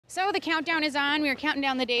So the countdown is on. We are counting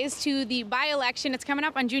down the days to the by-election. It's coming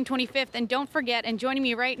up on June 25th. And don't forget, and joining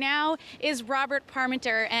me right now is Robert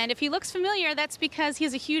Parmenter. And if he looks familiar, that's because he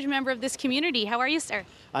is a huge member of this community. How are you, sir?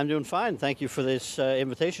 I'm doing fine. Thank you for this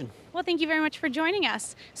invitation. Well, thank you very much for joining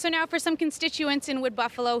us. So now for some constituents in Wood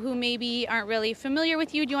Buffalo who maybe aren't really familiar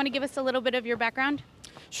with you, do you want to give us a little bit of your background?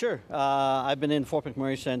 Sure. I've been in Fort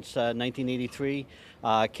McMurray since 1983.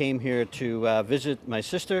 Came here to visit my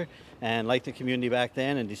sister and liked the community back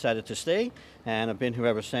then and decided to stay. And I've been here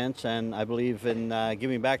ever since, and I believe in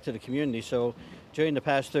giving back to the community. So during the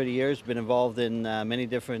past 30 years, been involved in many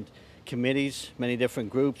different committees, many different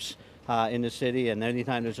groups in the city, and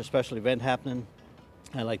anytime there's a special event happening,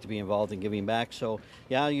 I like to be involved in giving back. So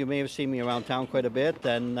yeah, you may have seen me around town quite a bit,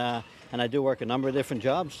 and I do work a number of different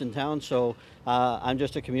jobs in town. So I'm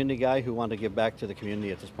just a community guy who wanted to give back to the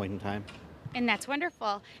community at this point in time. And that's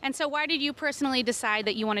wonderful. And so why did you personally decide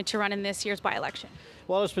that you wanted to run in this year's by-election?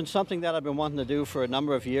 Well, it's been something that I've been wanting to do for a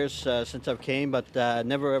number of years since I've came, but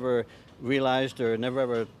never ever realized or never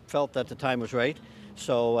ever felt that the time was right.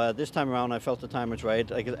 So this time around, I felt the time was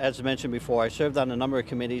right. Like, as I mentioned before, I served on a number of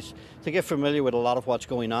committees to get familiar with a lot of what's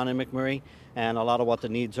going on in McMurray and a lot of what the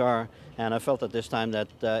needs are. And I felt at this time that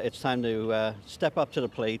it's time to step up to the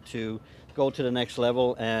plate to go to the next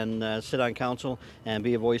level and sit on council and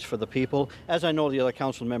be a voice for the people, as I know the other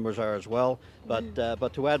council members are as well. But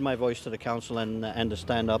to add my voice to the council and to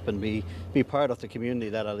stand up and be part of the community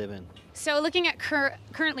that I live in. So looking at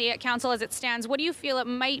currently at council as it stands, what do you feel it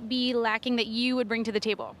might be lacking that you would bring to the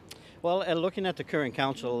table? Well, looking at the current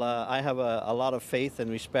council, I have a lot of faith and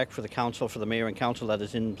respect for the council, for the mayor and council that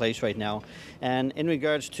is in place right now. And in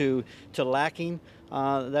regards to lacking,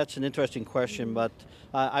 that's an interesting question, but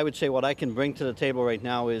I would say what I can bring to the table right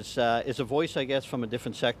now is a voice, I guess, from a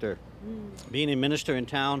different sector. Being a minister in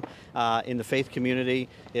town, in the faith community,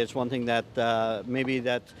 is one thing that maybe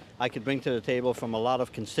that I could bring to the table from a lot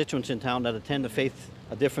of constituents in town that attend a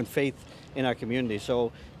different faith in our community. So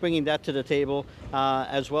bringing that to the table,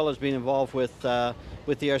 as well as being involved with the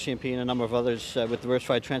RCMP and a number of others, with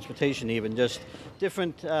diversified transportation even, just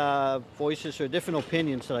different voices or different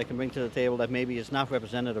opinions that I can bring to the table that maybe is not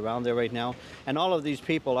represented around there right now. And all of these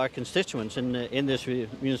people are constituents in this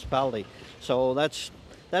municipality. So that's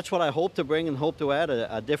what I hope to bring and hope to add,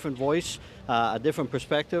 a different voice, a different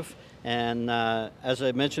perspective. And as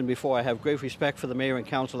I mentioned before, I have great respect for the mayor and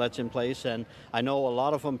council that's in place, and I know a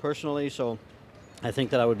lot of them personally, so I think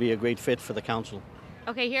that I would be a great fit for the council.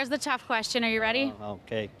 Okay, here's the tough question. Are you ready?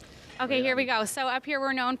 Okay. Okay, here we go. So up here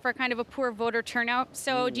we're known for kind of a poor voter turnout.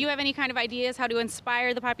 So do you have any kind of ideas how to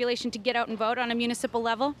inspire the population to get out and vote on a municipal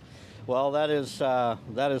level? Well, that is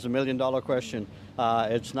 $1 million question.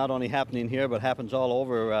 It's not only happening here, but happens all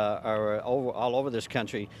over this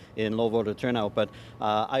country in low voter turnout. But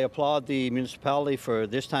I applaud the municipality for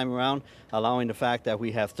this time around, allowing the fact that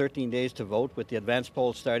we have 13 days to vote, with the advance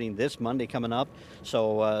poll starting this Monday coming up.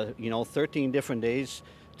 So 13 different days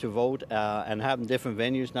to vote, and having different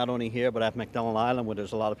venues, not only here but at McDonald Island, where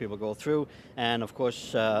there's a lot of people go through, and of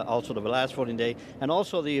course also the last voting day, and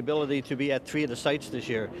also the ability to be at 3 of the sites this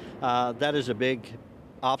year. That is a big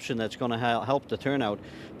option that's going to help the turnout.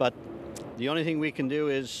 But the only thing we can do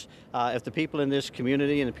is, if the people in this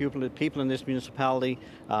community and the people in this municipality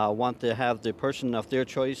want to have the person of their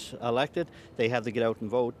choice elected, they have to get out and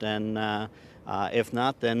vote. And if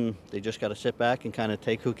not, then they just got to sit back and kind of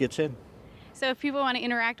take who gets in. So if people want to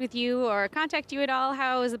interact with you or contact you at all,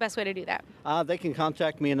 how is the best way to do that? They can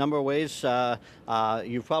contact me a number of ways.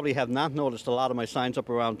 You probably have not noticed a lot of my signs up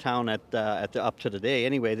around town at up to the day.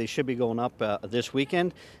 Anyway, they should be going up this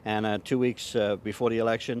weekend and 2 weeks before the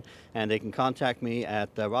election. And they can contact me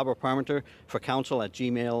at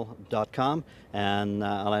robertparmenter@gmail.com, and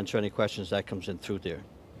I'll answer any questions that comes in through there.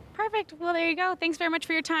 Perfect. Well, there you go. Thanks very much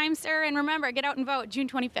for your time, sir. And remember, get out and vote June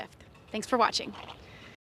 25th. Thanks for watching.